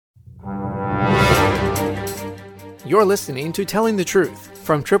You're listening to Telling the Truth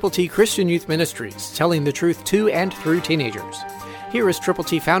from Triple T Christian Youth Ministries, telling the truth to and through teenagers. Here is Triple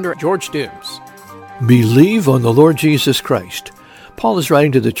T founder George Dooms. Believe on the Lord Jesus Christ. Paul is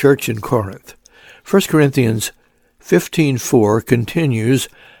writing to the church in Corinth. 1 Corinthians 15:4 continues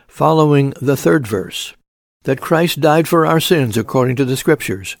following the third verse, that Christ died for our sins according to the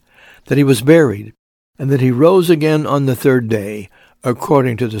Scriptures, that he was buried, and that he rose again on the third day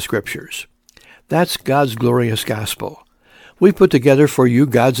according to the Scriptures. That's God's glorious gospel. We put together for you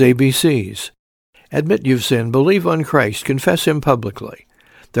God's ABCs. Admit you've sinned, believe on Christ, confess him publicly.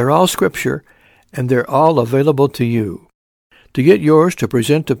 They're all Scripture, and they're all available to you. To get yours to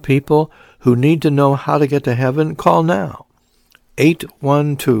present to people who need to know how to get to heaven, call now.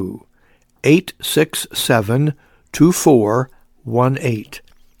 812-867-2418.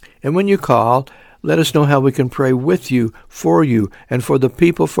 And when you call, let us know how we can pray with you, and for the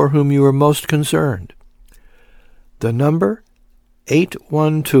people for whom you are most concerned. The number,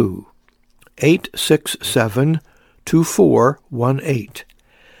 812-867-2418.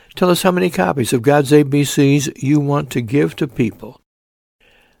 Tell us how many copies of God's ABCs you want to give to people,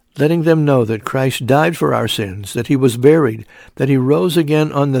 letting them know that Christ died for our sins, that he was buried, that he rose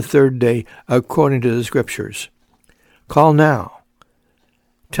again on the third day according to the Scriptures. Call now.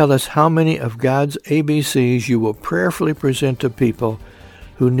 Tell us how many of God's ABCs you will prayerfully present to people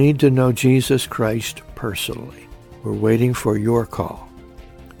who need to know Jesus Christ personally. We're waiting for your call.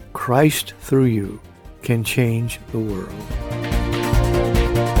 Christ, through you, can change the world.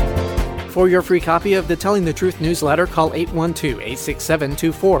 For your free copy of the Telling the Truth newsletter, call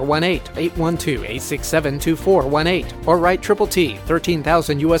 812-867-2418, 812-867-2418, or write Triple T,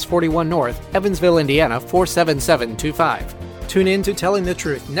 13,000 U.S. 41 North, Evansville, Indiana, 47725. Tune in to Telling the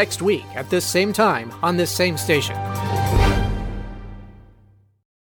Truth next week at this same time on this same station.